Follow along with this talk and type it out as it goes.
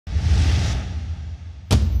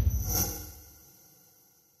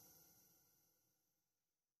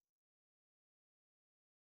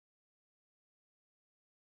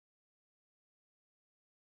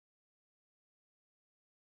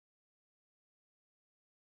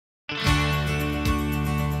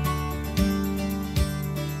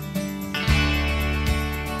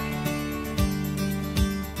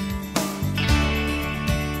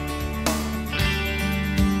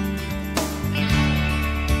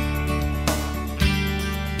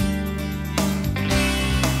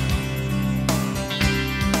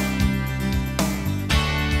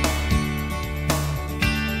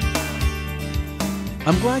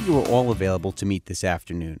I'm glad you are all available to meet this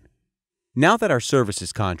afternoon. Now that our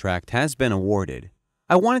services contract has been awarded,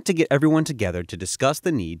 I wanted to get everyone together to discuss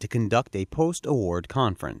the need to conduct a post-award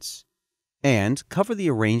conference and cover the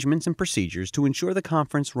arrangements and procedures to ensure the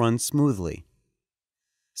conference runs smoothly.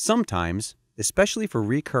 Sometimes, especially for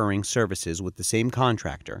recurring services with the same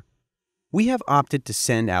contractor, we have opted to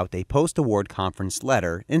send out a post-award conference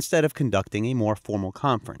letter instead of conducting a more formal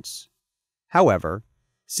conference. However,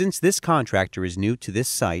 since this contractor is new to this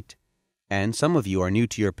site, and some of you are new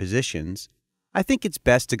to your positions, I think it's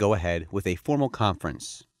best to go ahead with a formal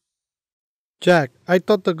conference. Jack, I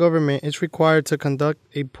thought the government is required to conduct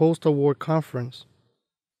a post-award conference.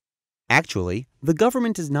 Actually, the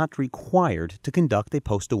government is not required to conduct a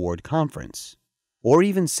post-award conference, or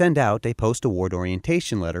even send out a post-award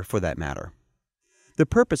orientation letter for that matter. The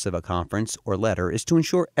purpose of a conference or letter is to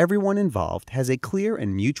ensure everyone involved has a clear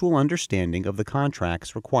and mutual understanding of the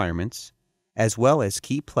contract's requirements, as well as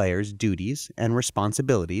key players' duties and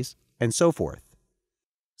responsibilities, and so forth.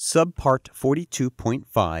 Subpart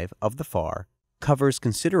 42.5 of the FAR covers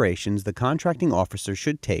considerations the contracting officer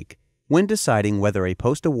should take when deciding whether a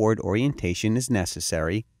post-award orientation is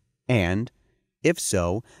necessary and, if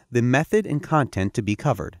so, the method and content to be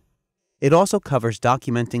covered. It also covers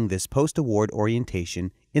documenting this post-award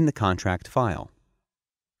orientation in the contract file.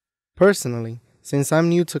 Personally, since I'm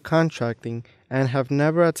new to contracting and have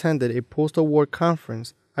never attended a post-award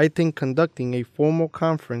conference, I think conducting a formal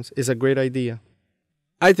conference is a great idea.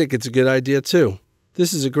 I think it's a good idea too.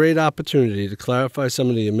 This is a great opportunity to clarify some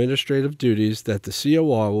of the administrative duties that the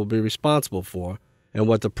COR will be responsible for and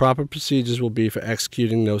what the proper procedures will be for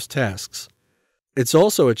executing those tasks. It's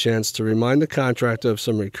also a chance to remind the contractor of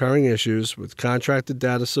some recurring issues with contracted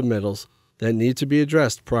data submittals that need to be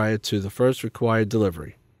addressed prior to the first required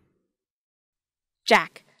delivery.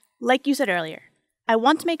 Jack, like you said earlier, I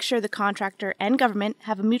want to make sure the contractor and government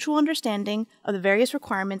have a mutual understanding of the various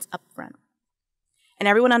requirements up front, and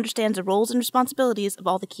everyone understands the roles and responsibilities of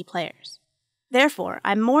all the key players. Therefore,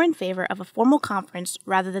 I'm more in favor of a formal conference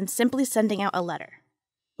rather than simply sending out a letter.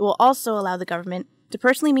 It will also allow the government to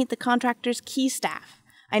personally meet the contractor's key staff.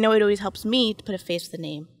 I know it always helps me to put a face with a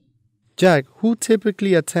name. Jack, who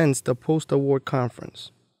typically attends the post-award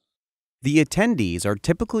conference? The attendees are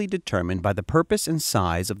typically determined by the purpose and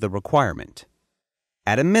size of the requirement.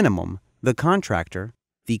 At a minimum, the contractor,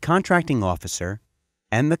 the contracting officer,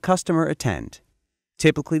 and the customer attend,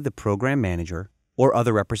 typically the program manager or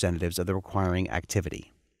other representatives of the requiring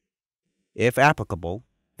activity. If applicable,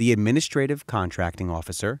 the administrative contracting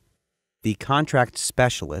officer, the contract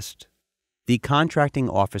specialist, the contracting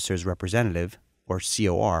officer's representative, or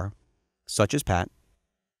COR, such as Pat,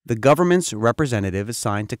 the government's representative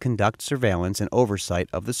assigned to conduct surveillance and oversight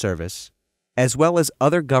of the service, as well as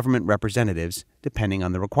other government representatives depending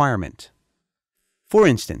on the requirement. For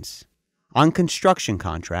instance, on construction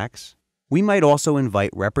contracts, we might also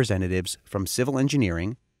invite representatives from civil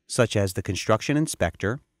engineering, such as the construction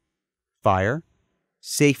inspector, fire,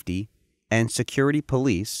 safety, and security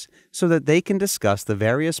police, so that they can discuss the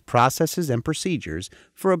various processes and procedures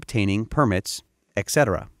for obtaining permits,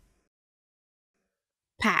 etc.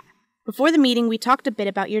 Pat, before the meeting we talked a bit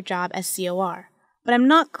about your job as COR, but I'm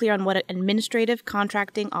not clear on what an administrative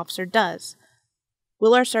contracting officer does.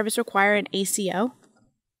 Will our service require an ACO?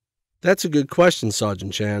 That's a good question,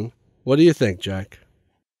 Sergeant Chan. What do you think, Jack?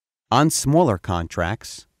 On smaller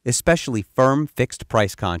contracts, especially firm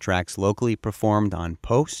fixed-price contracts locally performed on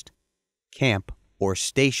post, camp, or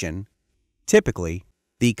station, typically,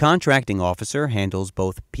 the contracting officer handles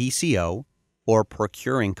both PCO, or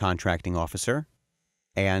procuring contracting officer,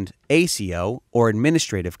 and ACO, or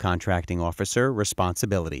administrative contracting officer,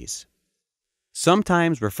 responsibilities.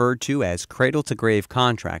 Sometimes referred to as cradle-to-grave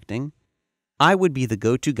contracting, I would be the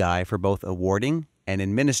go-to guy for both awarding and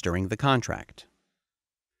administering the contract.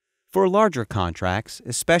 For larger contracts,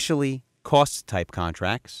 especially cost-type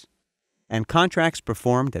contracts, and contracts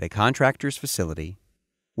performed at a contractor's facility,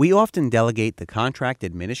 we often delegate the contract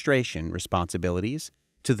administration responsibilities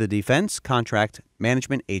to the Defense Contract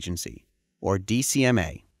Management Agency, or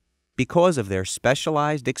DCMA, because of their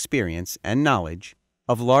specialized experience and knowledge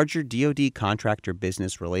of larger DoD contractor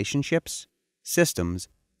business relationships, systems,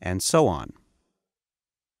 and so on.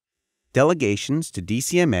 Delegations to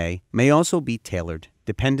DCMA may also be tailored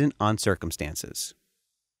dependent on circumstances.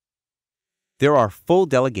 There are full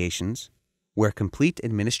delegations where complete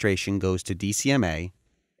administration goes to DCMA,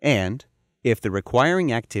 and, if the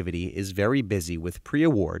requiring activity is very busy with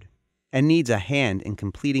pre-award and needs a hand in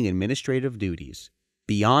completing administrative duties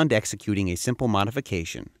beyond executing a simple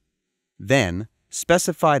modification, then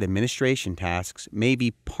specified administration tasks may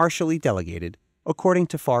be partially delegated according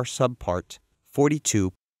to FAR Subpart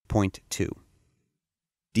 42.2.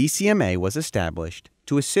 DCMA was established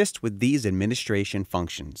to assist with these administration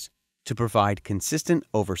functions to provide consistent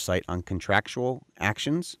oversight on contractual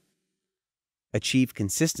actions, achieve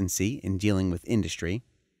consistency in dealing with industry,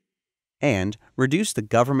 and reduce the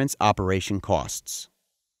government's operation costs.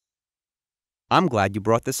 I'm glad you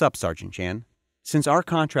brought this up, Sergeant Chan. Since our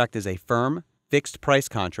contract is a firm, fixed-price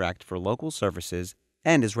contract for local services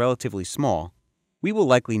and is relatively small, we will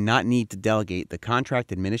likely not need to delegate the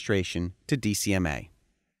contract administration to DCMA.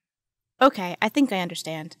 Okay, I think I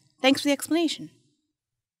understand. Thanks for the explanation.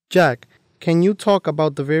 Jack, can you talk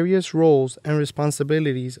about the various roles and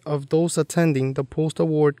responsibilities of those attending the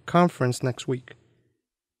post-award conference next week?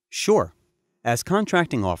 Sure. As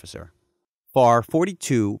contracting officer, FAR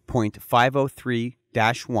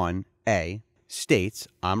 42.503-1A states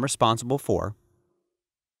I'm responsible for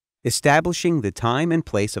establishing the time and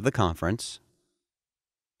place of the conference,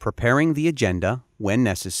 preparing the agenda when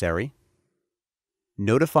necessary,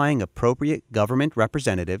 notifying appropriate government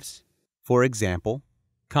representatives, for example,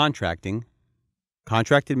 contracting,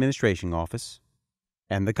 contract administration office,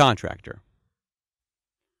 and the contractor,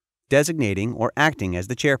 designating or acting as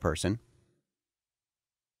the chairperson,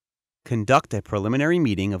 conduct a preliminary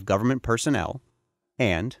meeting of government personnel,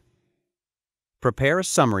 and prepare a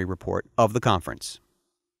summary report of the conference.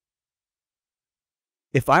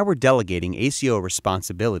 If I were delegating ACO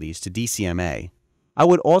responsibilities to DCMA, I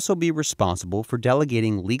would also be responsible for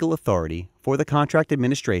delegating legal authority for the contract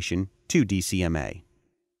administration to DCMA.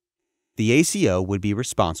 The ACO would be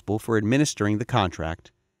responsible for administering the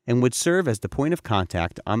contract and would serve as the point of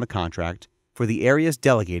contact on the contract for the areas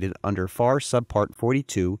delegated under FAR Subpart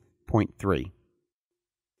 42.3.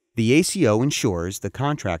 The ACO ensures the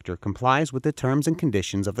contractor complies with the terms and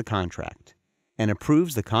conditions of the contract and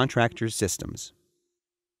approves the contractor's systems.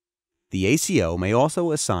 The ACO may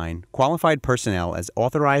also assign qualified personnel as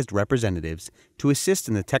authorized representatives to assist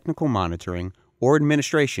in the technical monitoring or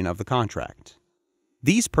administration of the contract.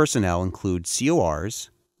 These personnel include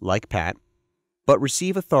CORs, like Pat, but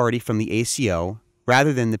receive authority from the ACO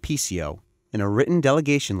rather than the PCO in a written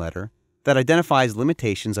delegation letter that identifies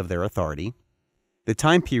limitations of their authority, the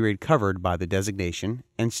time period covered by the designation,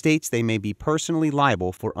 and states they may be personally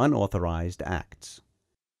liable for unauthorized acts.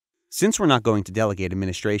 Since we're not going to delegate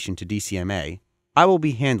administration to DCMA, I will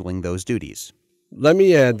be handling those duties. Let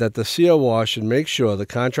me add that the COR should make sure the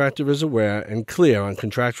contractor is aware and clear on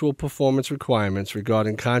contractual performance requirements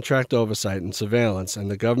regarding contract oversight and surveillance and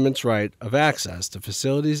the government's right of access to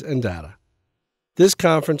facilities and data. This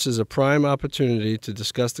conference is a prime opportunity to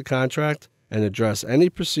discuss the contract and address any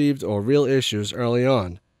perceived or real issues early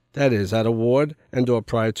on, that is, at award and/or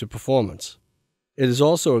prior to performance. It is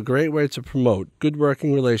also a great way to promote good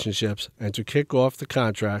working relationships and to kick off the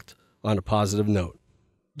contract on a positive note.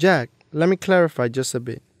 Jack, let me clarify just a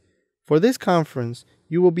bit. For this conference,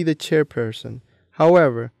 you will be the chairperson.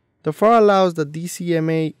 However, the FAR allows the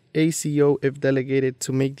DCMA ACO, if delegated,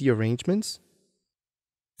 to make the arrangements?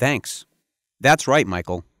 Thanks. That's right,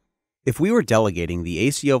 Michael. If we were delegating the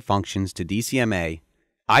ACO functions to DCMA,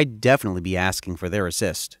 I'd definitely be asking for their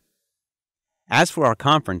assist. As for our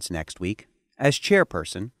conference next week, as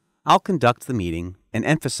chairperson, I'll conduct the meeting and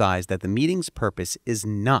emphasize that the meeting's purpose is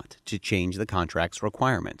not to change the contract's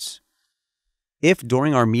requirements. If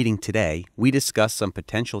during our meeting today we discuss some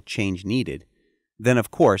potential change needed, then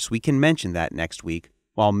of course we can mention that next week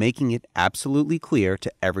while making it absolutely clear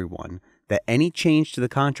to everyone that any change to the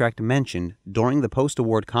contract mentioned during the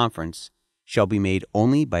post-award conference shall be made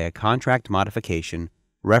only by a contract modification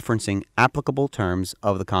referencing applicable terms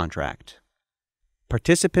of the contract.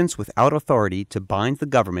 Participants without authority to bind the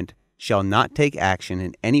government shall not take action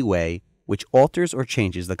in any way which alters or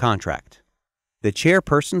changes the contract. The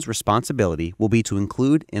chairperson's responsibility will be to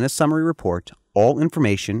include in a summary report all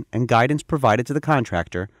information and guidance provided to the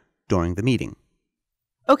contractor during the meeting.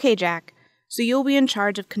 Okay, Jack. So you'll be in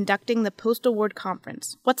charge of conducting the post-award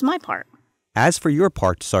conference. What's my part? As for your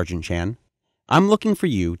part, Sergeant Chan, I'm looking for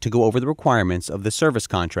you to go over the requirements of the service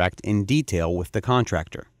contract in detail with the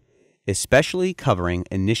contractor, especially covering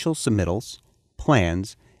initial submittals,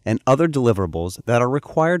 plans, and other deliverables that are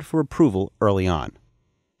required for approval early on,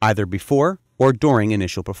 either before or during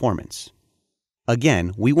initial performance.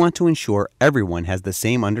 Again, we want to ensure everyone has the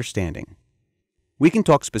same understanding. We can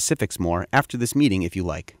talk specifics more after this meeting if you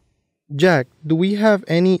like. Jack, do we have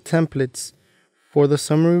any templates for the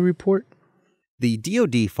summary report? The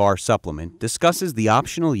DoD FAR supplement discusses the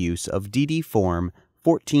optional use of DD Form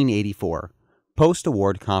 1484,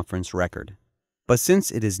 Post-Award Conference Record. But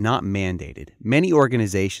since it is not mandated, many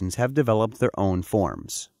organizations have developed their own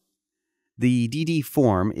forms. The DD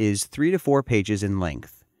form is 3 to 4 pages in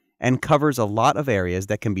length and covers a lot of areas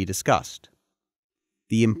that can be discussed.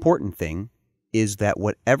 The important thing is that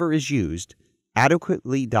whatever is used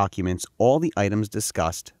adequately documents all the items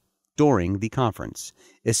discussed during the conference,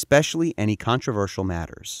 especially any controversial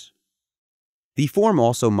matters. The form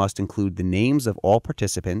also must include the names of all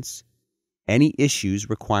participants, any issues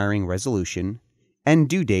requiring resolution, and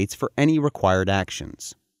due dates for any required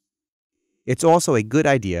actions. It's also a good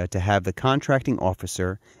idea to have the contracting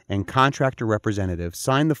officer and contractor representative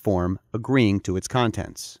sign the form agreeing to its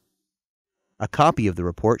contents. A copy of the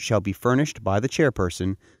report shall be furnished by the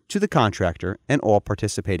chairperson to the contractor and all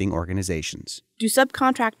participating organizations. Do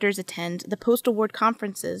subcontractors attend the post-award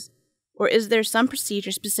conferences, or is there some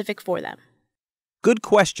procedure specific for them? Good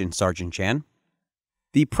question, Sergeant Chan.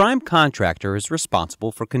 The prime contractor is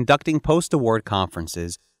responsible for conducting post-award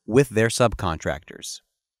conferences with their subcontractors.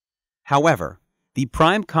 However, the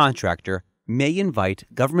prime contractor may invite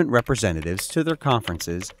government representatives to their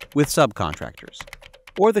conferences with subcontractors,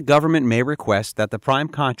 or the government may request that the prime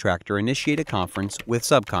contractor initiate a conference with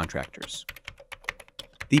subcontractors.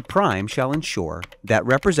 The prime shall ensure that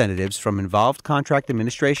representatives from involved contract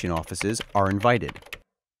administration offices are invited.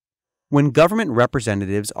 When government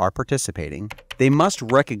representatives are participating, they must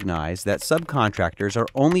recognize that subcontractors are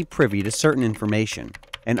only privy to certain information,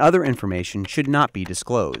 and other information should not be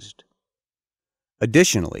disclosed.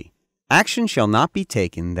 Additionally, action shall not be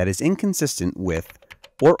taken that is inconsistent with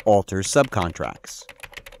or alters subcontracts,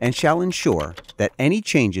 and shall ensure that any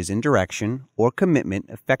changes in direction or commitment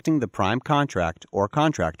affecting the prime contract or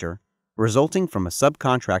contractor resulting from a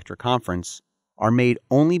subcontractor conference are made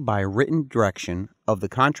only by written direction of the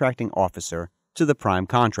contracting officer to the prime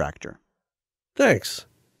contractor. Thanks.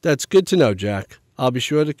 That's good to know, Jack. I'll be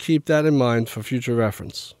sure to keep that in mind for future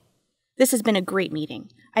reference. This has been a great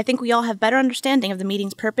meeting. I think we all have better understanding of the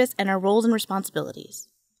meeting's purpose and our roles and responsibilities.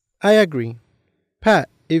 I agree. Pat,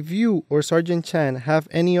 if you or Sergeant Chan have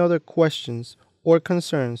any other questions or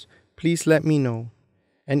concerns, please let me know,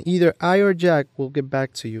 and either I or Jack will get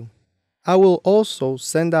back to you. I will also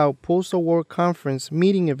send out post-award conference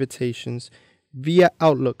meeting invitations via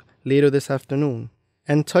Outlook later this afternoon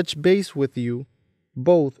and touch base with you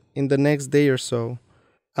both in the next day or so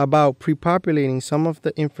about pre-populating some of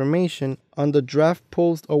the information on the draft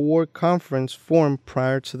post-award conference form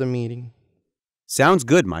prior to the meeting. Sounds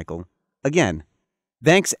good, Michael. Again,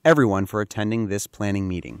 thanks everyone for attending this planning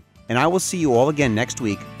meeting, and I will see you all again next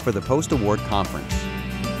week for the post-award conference.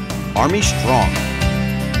 Army Strong!